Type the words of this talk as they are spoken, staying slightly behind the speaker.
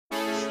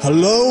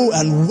Hello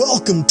and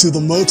welcome to the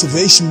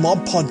Motivation Mob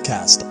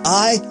Podcast.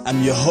 I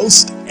am your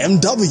host,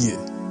 MW.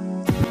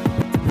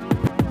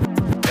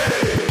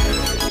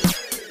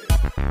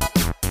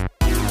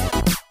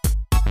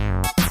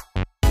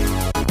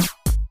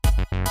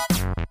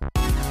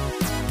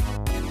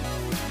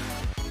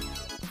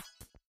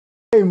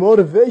 Hey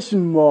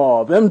Motivation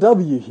Mob,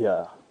 MW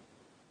here.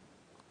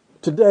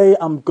 Today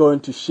I'm going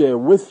to share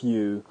with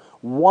you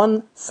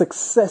one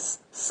success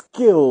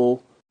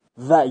skill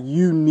that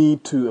you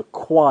need to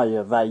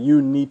acquire, that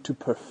you need to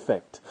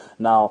perfect.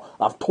 Now,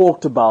 I've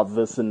talked about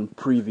this in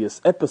previous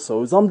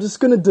episodes. I'm just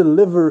going to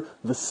deliver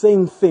the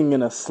same thing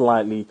in a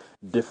slightly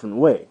different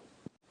way.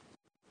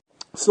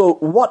 So,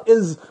 what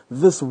is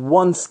this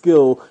one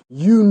skill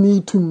you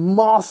need to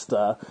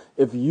master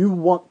if you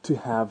want to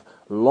have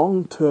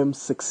long-term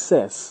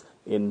success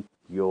in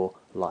your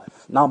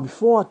life? Now,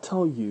 before I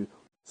tell you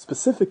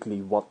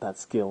specifically what that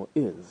skill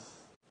is,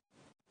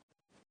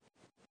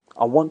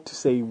 I want to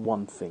say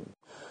one thing.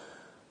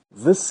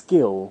 This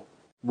skill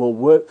will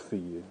work for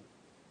you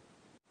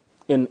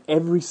in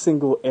every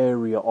single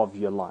area of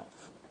your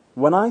life.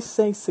 When I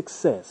say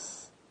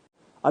success,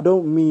 I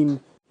don't mean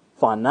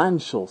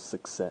financial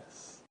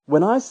success.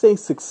 When I say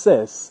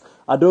success,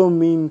 I don't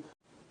mean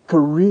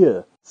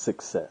career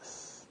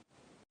success.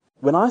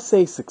 When I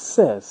say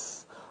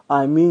success,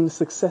 I mean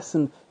success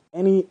in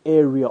any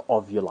area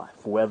of your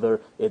life,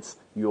 whether it's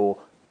your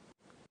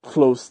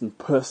close and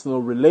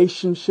personal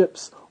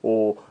relationships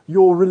or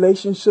your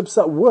relationships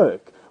at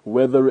work,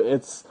 whether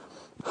it's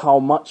how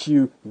much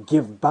you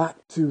give back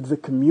to the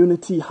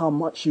community, how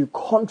much you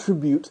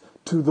contribute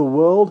to the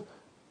world.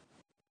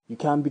 You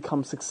can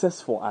become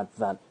successful at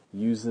that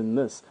using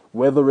this.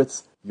 Whether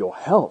it's your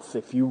health,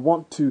 if you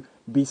want to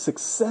be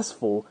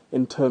successful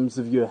in terms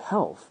of your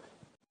health,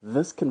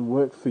 this can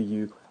work for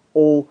you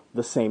all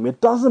the same.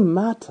 It doesn't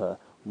matter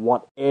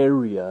what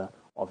area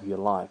of your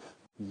life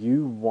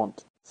you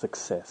want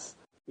success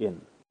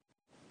in.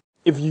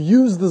 If you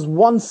use this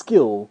one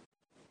skill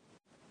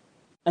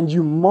and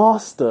you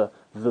master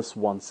this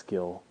one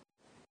skill,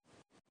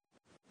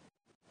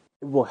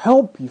 it will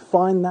help you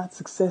find that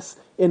success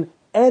in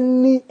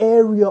any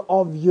area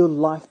of your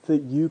life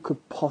that you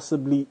could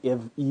possibly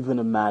even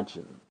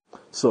imagine.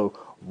 So,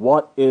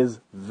 what is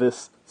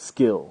this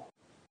skill?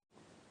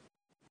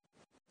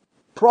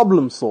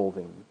 Problem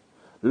solving.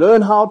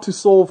 Learn how to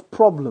solve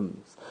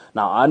problems.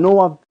 Now, I know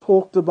I've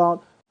talked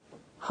about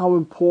how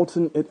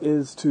important it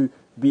is to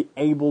be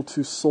able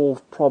to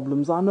solve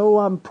problems. I know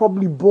I'm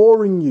probably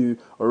boring you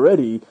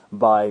already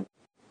by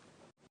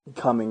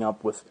coming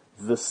up with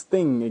this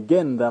thing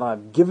again that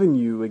I've given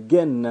you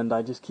again, and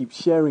I just keep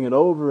sharing it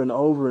over and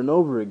over and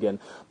over again.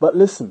 But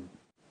listen,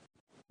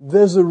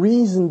 there's a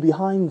reason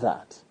behind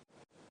that.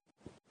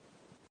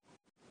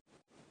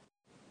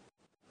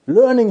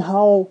 Learning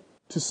how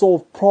to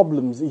solve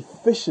problems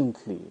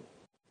efficiently,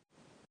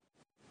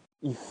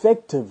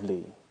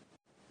 effectively,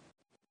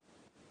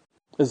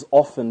 is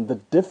often the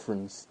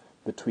difference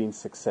between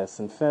success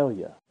and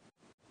failure.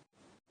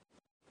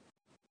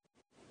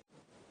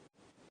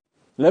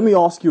 Let me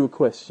ask you a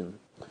question.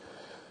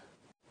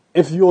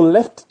 If your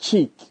left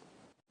cheek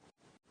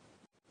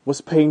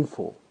was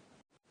painful,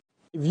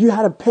 if you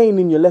had a pain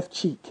in your left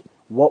cheek,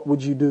 what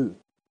would you do?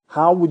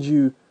 How would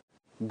you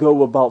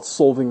go about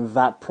solving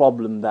that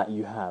problem that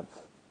you have?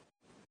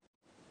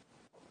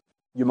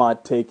 You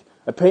might take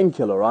a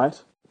painkiller,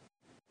 right?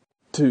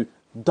 To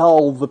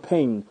dull the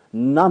pain,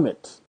 numb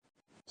it,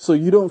 so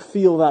you don't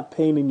feel that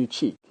pain in your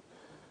cheek.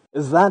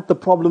 Is that the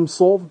problem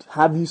solved?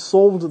 Have you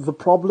solved the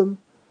problem?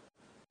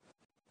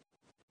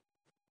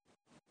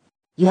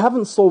 You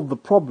haven't solved the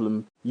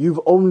problem, you've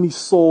only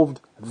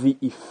solved the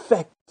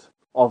effect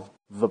of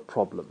the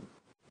problem.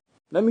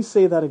 Let me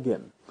say that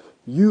again.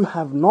 You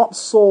have not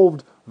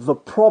solved the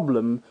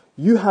problem,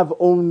 you have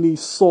only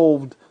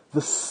solved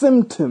the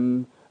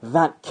symptom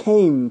that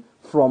came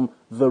from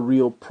the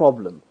real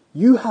problem.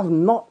 You have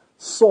not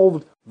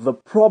solved the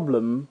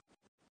problem.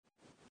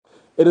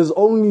 It is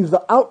only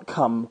the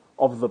outcome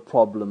of the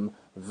problem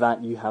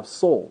that you have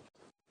solved.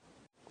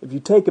 If you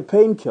take a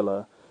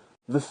painkiller,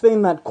 the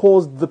thing that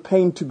caused the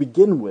pain to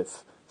begin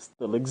with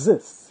still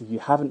exists. You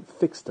haven't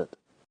fixed it.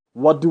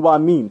 What do I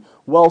mean?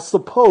 Well,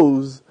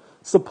 suppose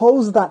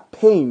that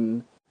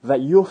pain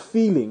that you're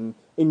feeling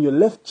in your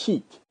left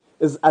cheek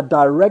is a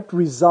direct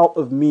result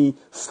of me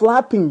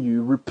slapping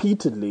you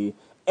repeatedly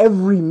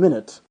every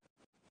minute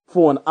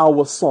for an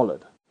hour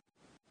solid.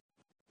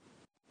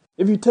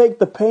 If you take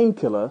the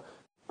painkiller,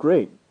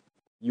 great.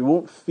 You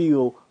won't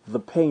feel the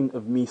pain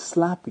of me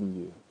slapping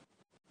you.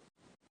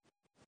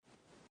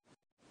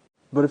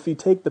 But if you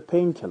take the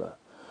painkiller,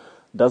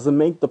 does it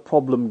make the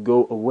problem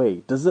go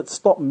away? Does it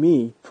stop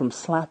me from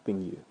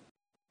slapping you?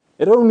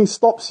 It only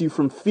stops you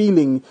from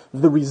feeling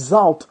the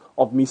result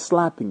of me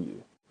slapping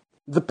you.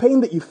 The pain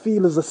that you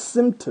feel is a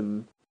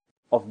symptom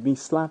of me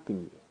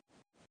slapping you.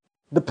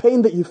 The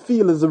pain that you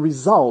feel is a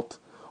result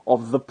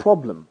of the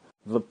problem.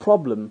 The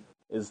problem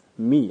is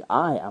me.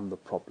 I am the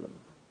problem.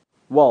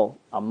 Well,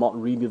 I'm not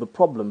really the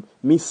problem.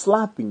 Me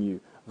slapping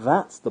you,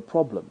 that's the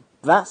problem.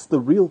 That's the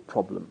real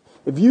problem.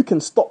 If you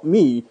can stop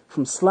me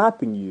from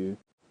slapping you,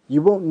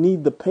 you won't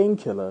need the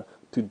painkiller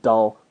to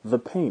dull the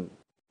pain.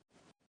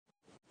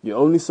 You're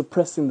only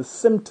suppressing the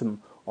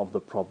symptom of the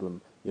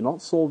problem. You're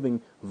not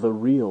solving the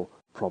real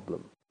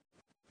problem.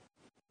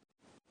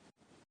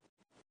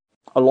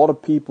 A lot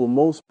of people,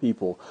 most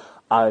people,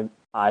 I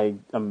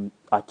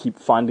keep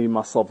finding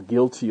myself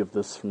guilty of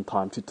this from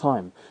time to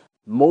time.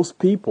 Most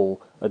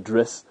people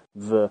address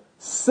the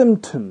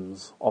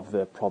symptoms of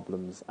their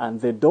problems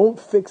and they don't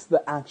fix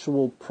the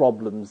actual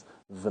problems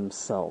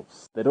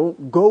themselves. They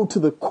don't go to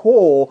the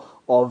core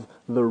of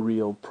the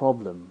real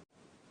problem.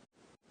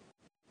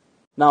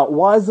 Now,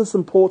 why is this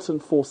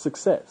important for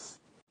success?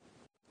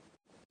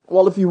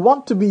 Well, if you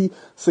want to be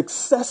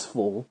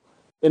successful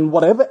in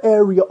whatever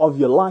area of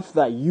your life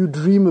that you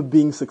dream of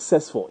being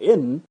successful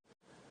in,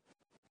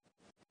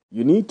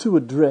 you need to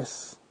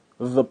address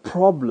the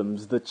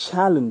problems, the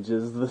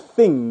challenges, the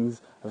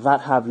things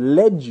that have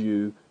led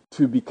you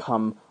to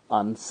become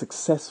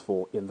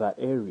unsuccessful in that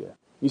area.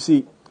 You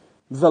see,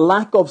 the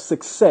lack of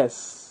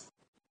success,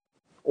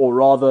 or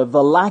rather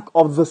the lack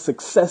of the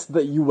success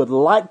that you would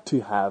like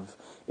to have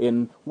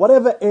in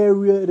whatever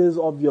area it is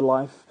of your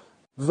life,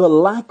 the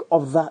lack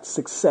of that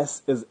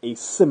success is a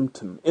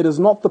symptom. It is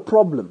not the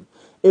problem.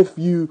 If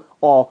you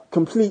are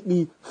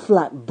completely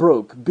flat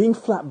broke, being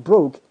flat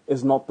broke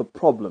is not the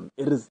problem.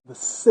 It is the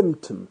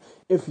symptom.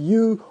 If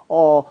you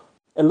are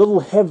a little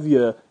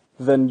heavier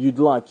than you'd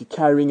like, you're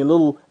carrying a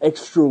little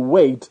extra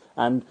weight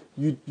and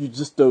you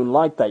just don't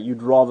like that,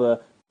 you'd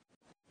rather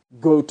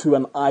go to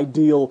an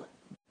ideal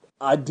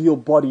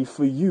body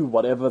for you,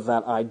 whatever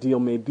that ideal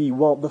may be.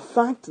 Well, the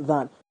fact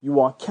that you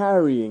are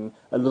carrying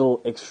a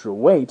little extra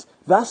weight,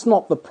 that's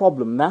not the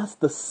problem. That's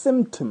the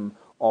symptom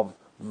of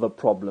the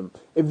problem.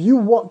 If you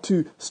want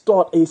to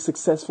start a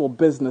successful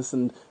business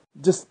and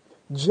just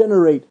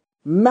generate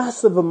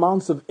massive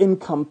amounts of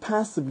income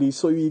passively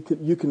so you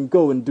can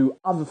go and do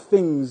other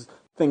things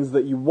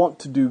that you want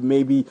to do,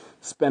 maybe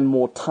spend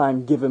more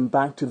time giving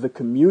back to the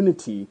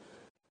community,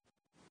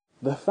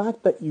 the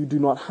fact that you do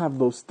not have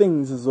those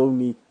things is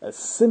only a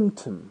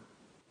symptom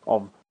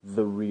of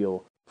the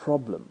real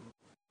problem.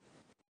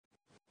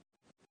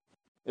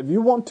 If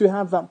you want to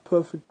have that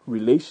perfect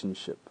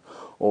relationship,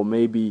 or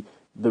maybe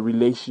the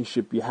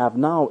relationship you have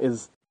now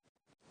is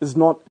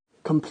not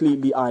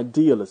completely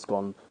ideal, it's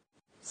gone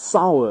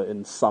sour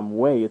in some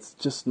way, it's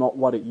just not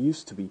what it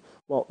used to be.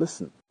 Well,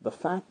 listen, the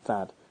fact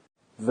that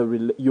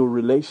your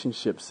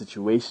relationship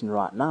situation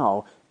right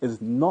now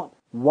is not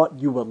what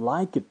you would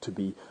like it to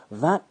be,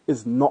 that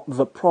is not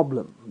the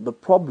problem. The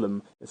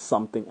problem is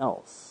something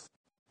else.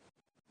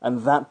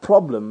 And that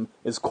problem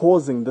is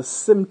causing the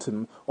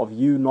symptom of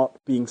you not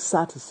being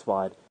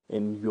satisfied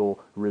in your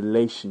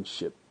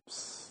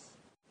relationships.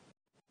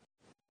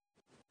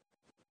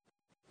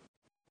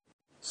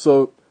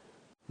 So,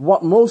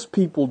 what most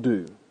people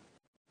do,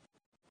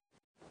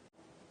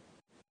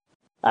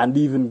 and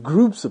even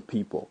groups of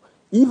people,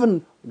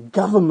 even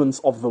governments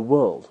of the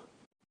world,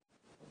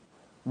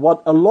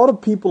 what a lot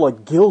of people are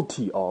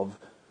guilty of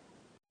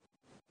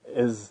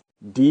is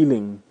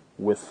dealing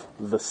with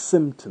the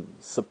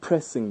symptoms,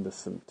 suppressing the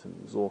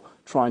symptoms, or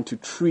trying to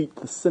treat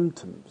the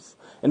symptoms,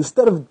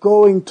 instead of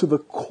going to the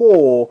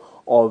core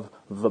of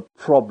the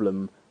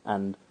problem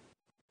and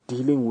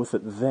dealing with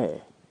it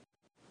there.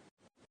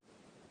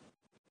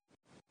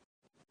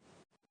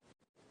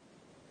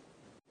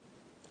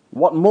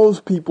 What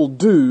most people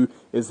do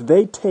is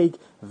they take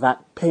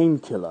that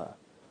painkiller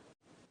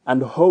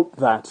and hope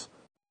that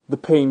the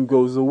pain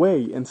goes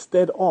away,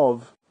 instead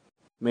of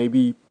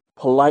maybe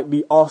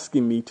politely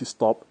asking me to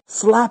stop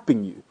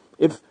slapping you.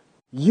 If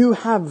you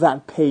have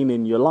that pain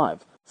in your life,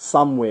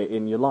 somewhere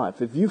in your life,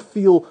 if you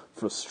feel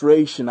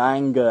frustration,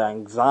 anger,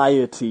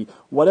 anxiety,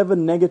 whatever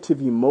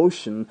negative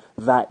emotion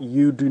that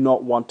you do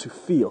not want to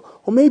feel,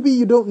 or maybe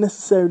you don't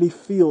necessarily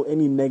feel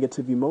any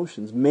negative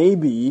emotions,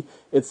 maybe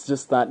it's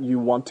just that you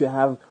want to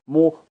have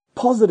more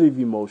positive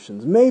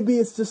emotions, maybe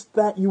it's just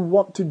that you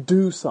want to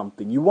do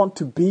something, you want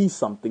to be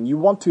something, you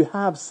want to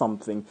have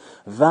something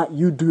that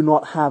you do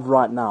not have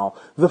right now.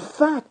 The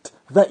fact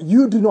that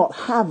you do not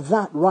have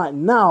that right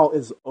now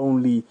is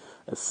only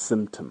a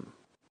symptom.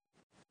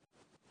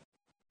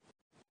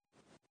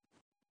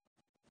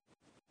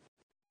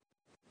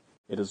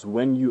 It is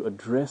when you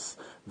address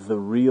the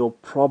real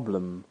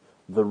problem,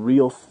 the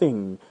real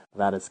thing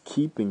that is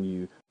keeping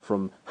you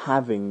from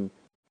having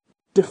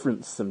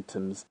different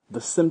symptoms, the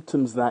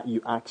symptoms that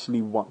you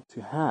actually want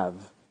to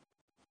have.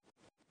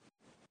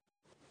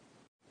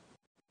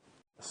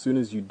 As soon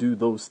as you do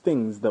those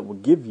things that will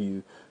give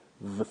you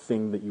the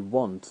thing that you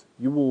want,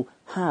 you will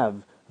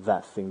have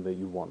that thing that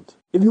you want.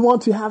 If you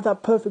want to have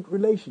that perfect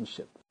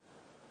relationship,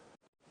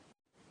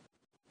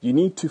 you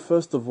need to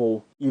first of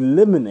all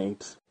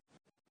eliminate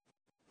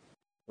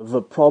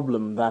the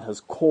problem that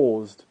has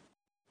caused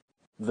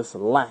this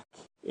lack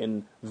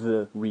in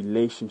the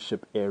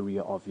relationship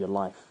area of your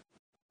life.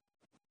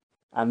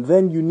 And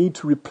then you need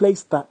to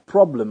replace that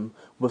problem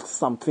with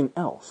something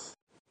else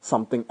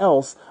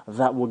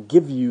that will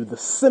give you the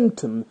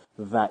symptom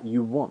that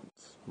you want.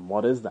 And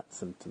what is that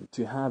symptom?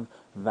 To have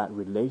that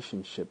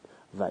relationship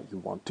that you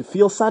want, to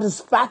feel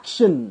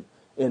satisfaction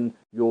in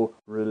your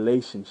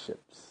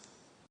relationships.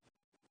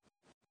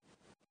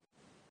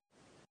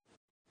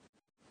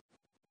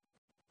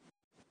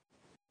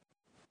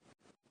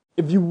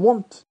 If you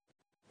want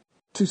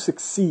to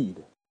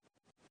succeed,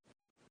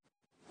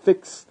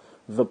 fix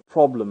the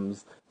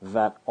problems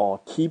that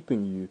are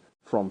keeping you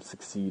from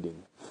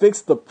succeeding.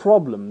 Fix the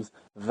problems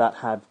that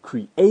have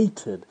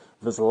created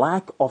this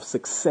lack of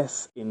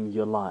success in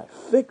your life.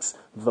 Fix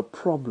the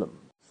problems.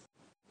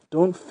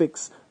 Don't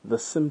fix the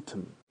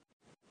symptom.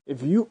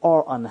 If you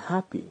are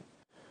unhappy,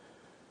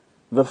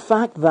 the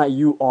fact that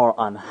you are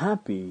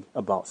unhappy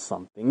about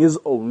something is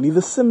only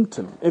the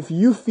symptom. If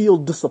you feel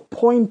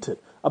disappointed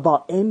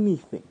about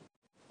anything,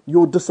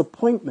 your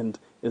disappointment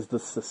is the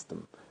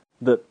system.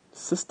 The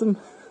system?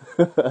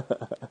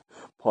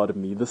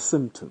 Pardon me, the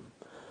symptom.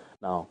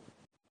 Now,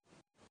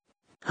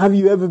 have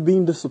you ever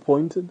been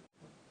disappointed?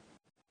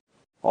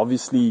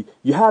 Obviously,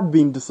 you have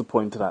been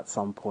disappointed at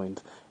some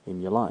point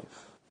in your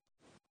life.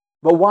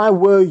 But why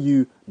were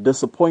you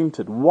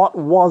disappointed? What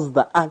was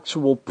the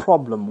actual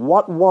problem?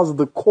 What was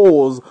the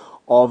cause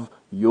of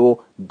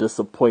your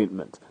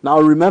disappointment? Now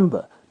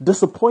remember,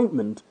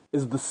 disappointment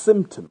is the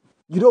symptom.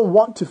 You don't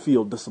want to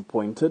feel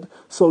disappointed,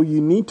 so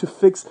you need to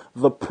fix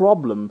the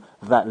problem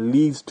that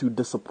leads to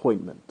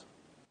disappointment.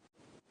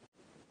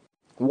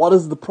 What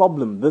is the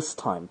problem this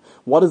time?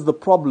 What is the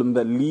problem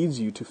that leads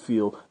you to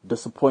feel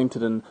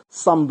disappointed in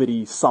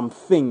somebody,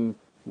 something,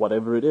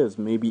 whatever it is,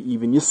 maybe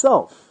even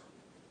yourself?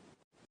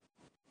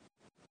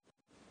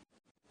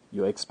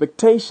 Your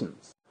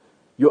expectations.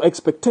 Your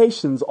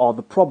expectations are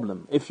the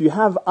problem. If you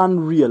have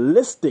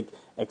unrealistic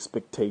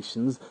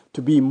expectations,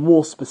 to be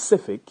more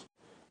specific,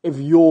 if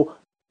your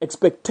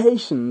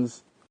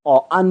expectations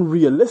are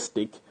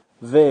unrealistic,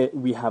 there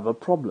we have a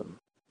problem.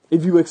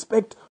 If you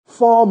expect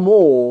far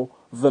more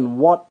than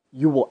what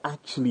you will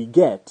actually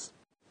get,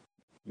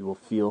 you will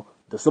feel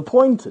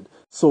disappointed.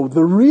 So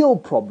the real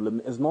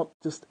problem is not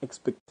just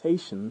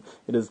expectation,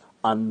 it is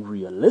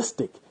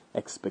unrealistic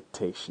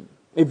expectation.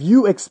 If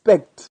you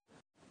expect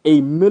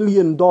 $1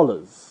 million,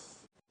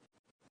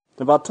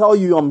 if I tell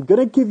you I'm going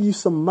to give you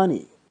some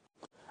money,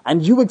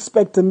 and you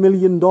expect $1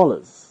 million,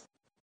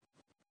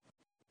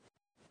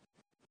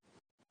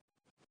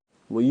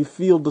 will you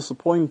feel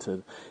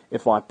disappointed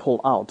if I pull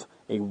out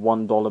a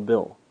 $1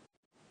 bill?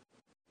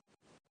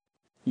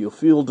 You'll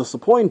feel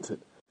disappointed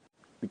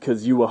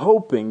because you were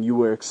hoping, you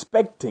were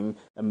expecting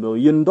 $1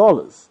 million.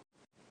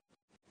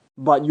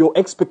 But your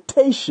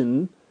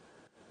expectation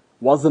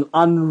was an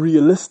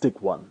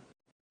unrealistic one.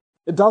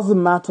 It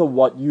doesn't matter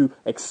what you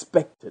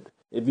expected.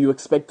 If you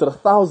expected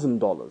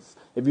 $1,000,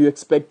 if you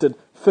expected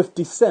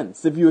 50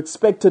 cents, if you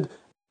expected,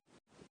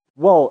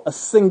 well, a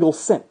single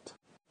cent.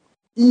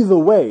 Either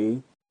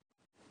way,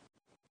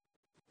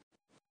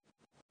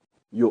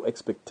 your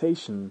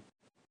expectation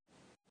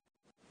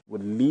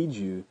would lead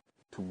you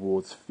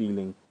towards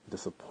feeling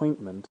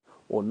disappointment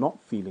or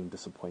not feeling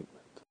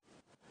disappointment.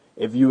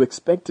 If you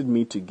expected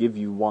me to give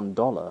you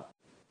 $1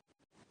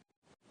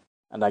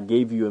 and I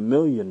gave you $1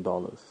 million,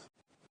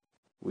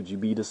 would you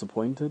be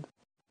disappointed?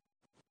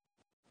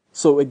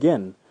 So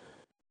again,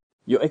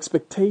 your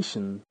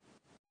expectation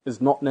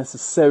is not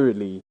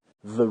necessarily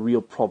the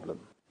real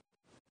problem.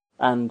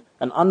 And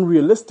an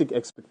unrealistic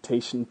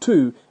expectation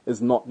too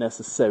is not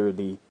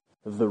necessarily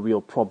the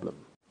real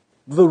problem.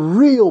 The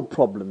real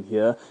problem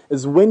here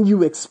is when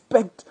you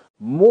expect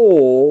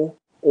more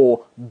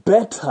or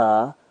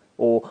better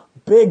or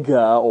bigger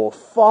or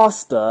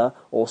faster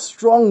or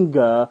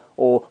stronger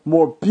or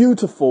more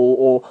beautiful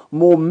or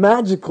more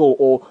magical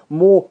or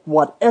more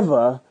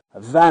whatever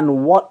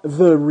than what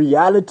the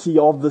reality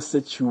of the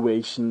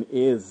situation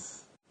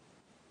is.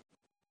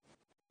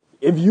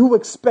 If you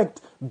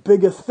expect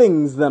bigger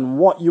things than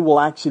what you will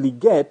actually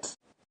get,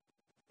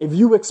 if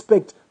you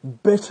expect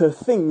better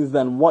things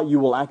than what you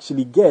will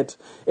actually get,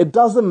 it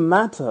doesn't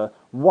matter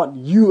what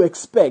you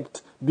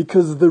expect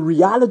because the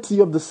reality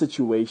of the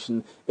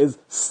situation is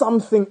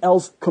something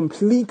else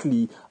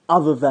completely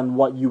other than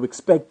what you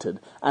expected.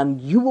 And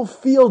you will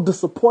feel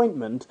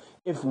disappointment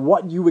if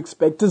what you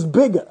expect is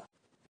bigger.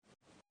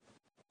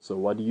 So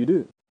what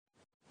do?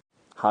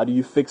 How do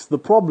you fix the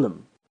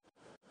problem?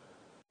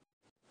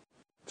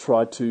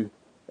 Try to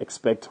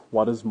expect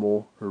what is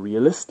more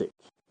realistic.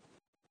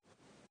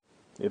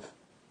 If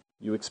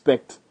you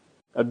expect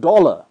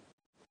 $1,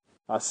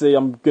 I say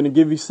I'm going to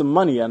give you some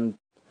money and,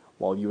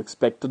 well, you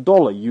expect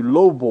 $1, you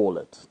lowball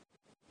it.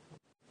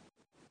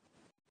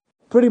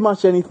 Pretty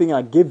much anything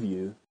I give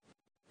you,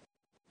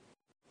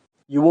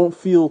 you won't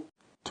feel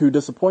too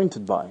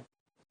disappointed by.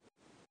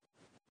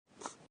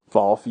 If I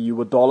offer you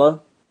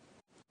 $1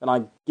 and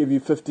I give you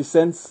 50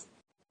 cents,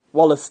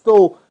 well, it's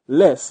still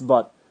less,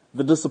 but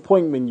the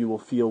disappointment you will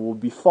feel will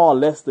be far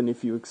less than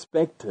if you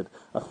expected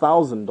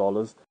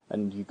 $1,000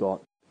 and you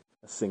got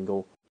a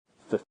single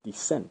 50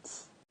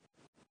 cents.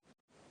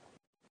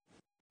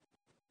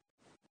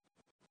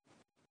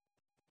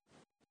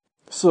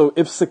 So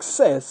if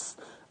success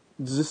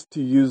just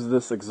to use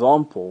this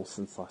example,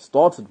 since I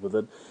started with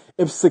it,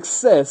 if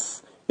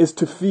success is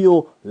to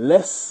feel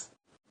less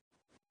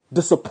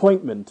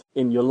disappointment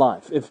in your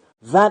life, if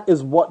that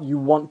is what you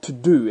want to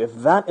do, if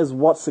that is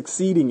what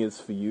succeeding is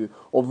for you,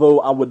 although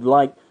I would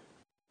like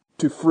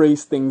to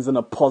phrase things in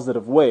a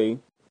positive way,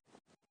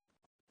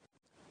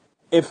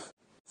 if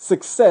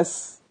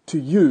success to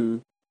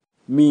you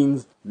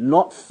means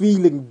not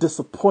feeling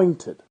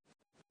disappointed,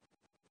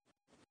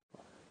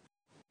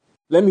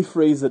 let me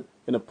phrase it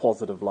in a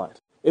positive light.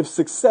 If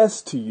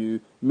success to you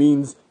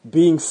means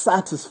being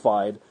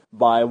satisfied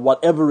by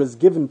whatever is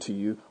given to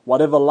you,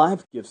 whatever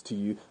life gives to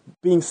you,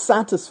 being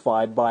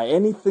satisfied by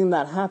anything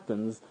that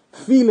happens,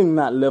 feeling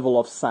that level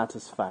of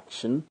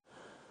satisfaction,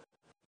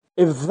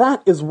 if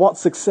that is what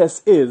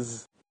success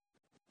is,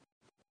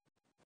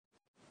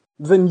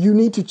 then you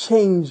need to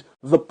change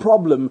the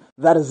problem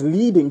that is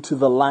leading to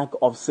the lack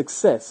of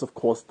success. Of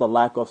course, the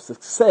lack of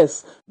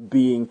success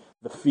being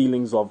the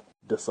feelings of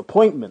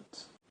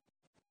disappointment.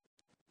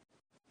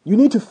 You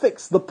need to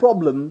fix the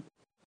problem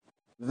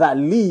that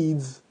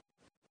leads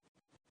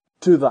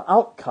to the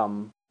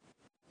outcome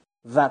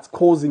that's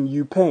causing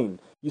you pain.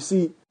 You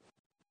see,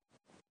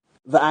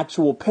 the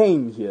actual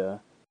pain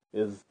here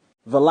is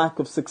the lack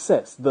of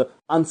success, the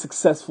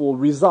unsuccessful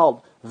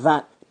result,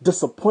 that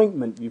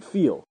disappointment you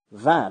feel.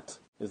 That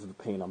is the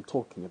pain I'm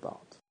talking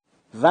about.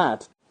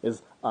 That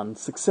is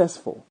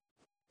unsuccessful.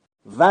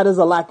 That is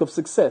a lack of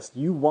success.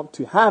 You want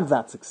to have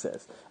that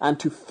success. And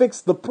to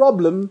fix the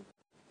problem,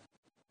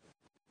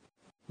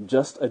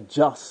 just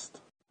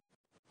adjust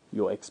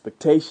your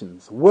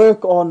expectations.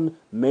 Work on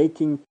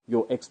making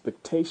your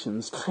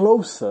expectations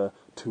closer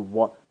to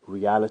what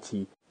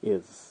reality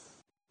is.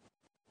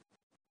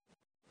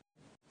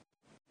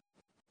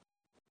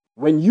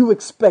 When you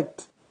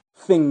expect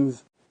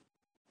things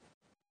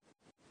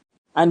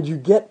and you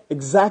get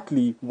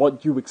exactly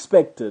what you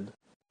expected,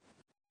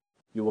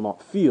 you will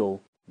not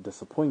feel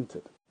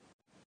disappointed.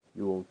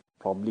 You will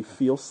probably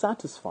feel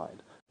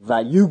satisfied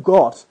that you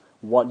got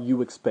what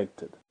you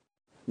expected.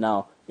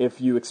 Now, if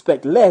you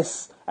expect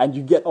less and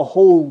you get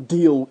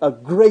a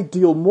great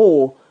deal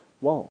more,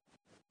 well,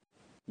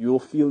 you'll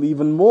feel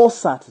even more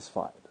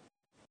satisfied.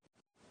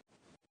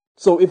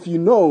 So if you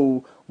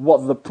know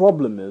what the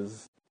problem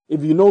is,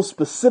 if you know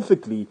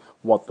specifically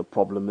what the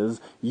problem is,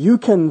 you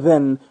can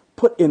then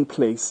put in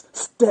place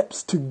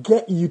steps to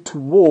get you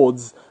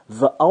towards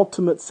the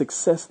ultimate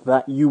success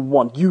that you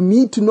want. You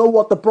need to know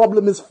what the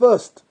problem is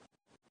first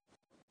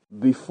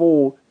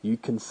before you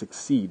can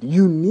succeed.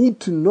 You need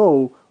to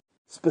know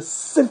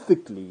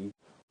specifically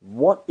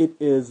what it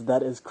is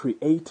that is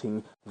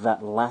creating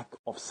that lack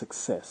of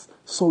success,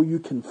 so you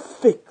can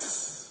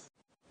fix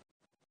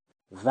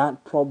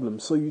that problem,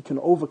 so you can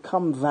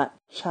overcome that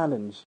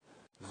challenge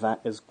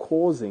that is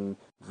causing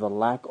the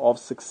lack of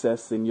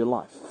success in your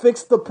life.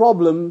 Fix the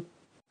problem,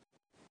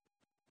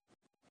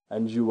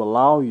 and you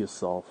allow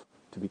yourself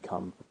to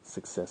become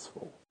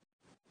successful.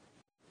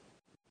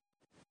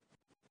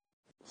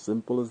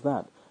 Simple as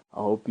that. I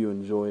hope you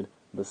enjoyed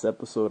this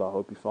episode. I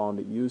hope you found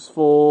it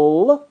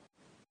useful.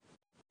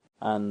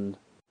 And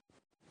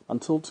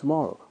until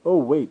tomorrow. Oh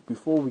wait,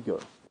 before we go,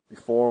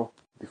 before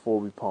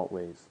we part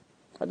ways,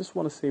 I just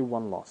want to say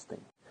one last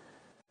thing.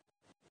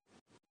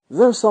 Is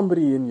there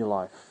somebody in your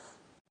life,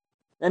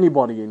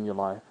 anybody in your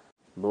life,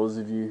 those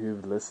of you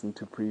who've listened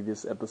to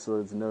previous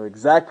episodes know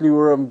exactly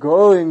where I'm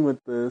going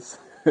with this.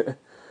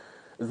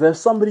 Is there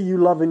somebody you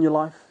love in your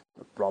life?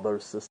 A brother,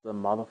 sister,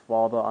 mother,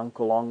 father,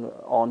 uncle,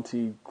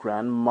 auntie,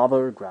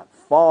 grandmother,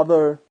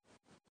 grandfather,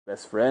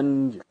 best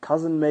friend, your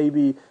cousin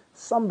maybe,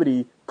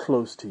 somebody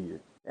close to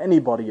you,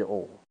 anybody at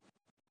all.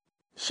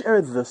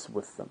 Share this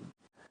with them.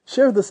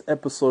 Share this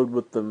episode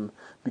with them,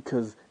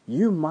 because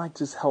you might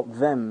just help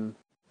them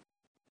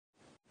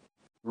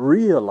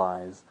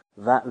realize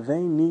that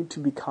they need to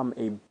become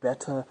a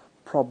better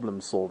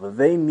problem solver.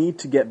 They need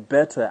to get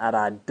better at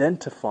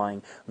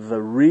identifying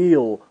the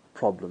real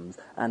problems.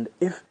 And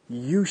if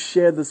you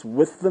share this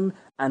with them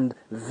and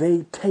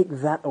they take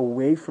that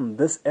away from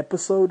this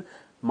episode,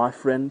 my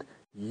friend,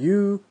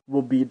 you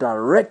will be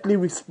directly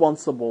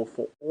responsible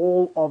for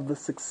all of the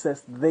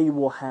success they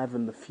will have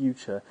in the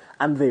future.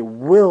 And they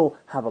will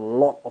have a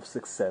lot of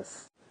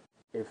success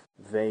if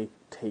they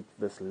take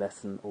this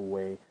lesson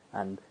away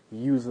and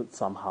use it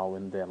somehow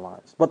in their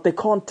lives. But they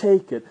can't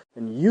take it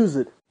and use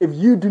it if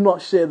you do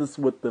not share this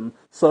with them.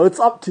 So it's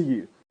up to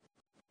you.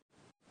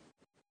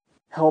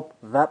 Help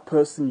that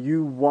person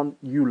you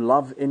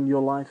love in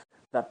your life,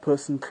 that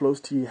person close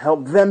to you.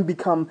 Help them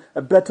become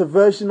a better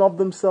version of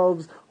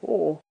themselves,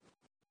 or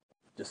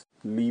just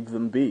leave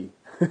them be.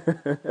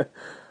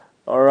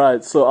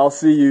 Alright, so I'll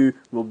see you.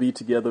 We'll be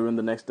together in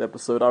the next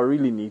episode. I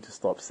really need to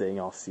stop saying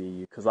I'll see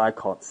you, because I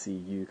can't see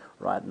you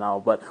right now.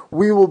 But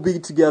we will be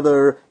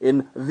together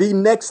in the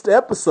next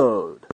episode.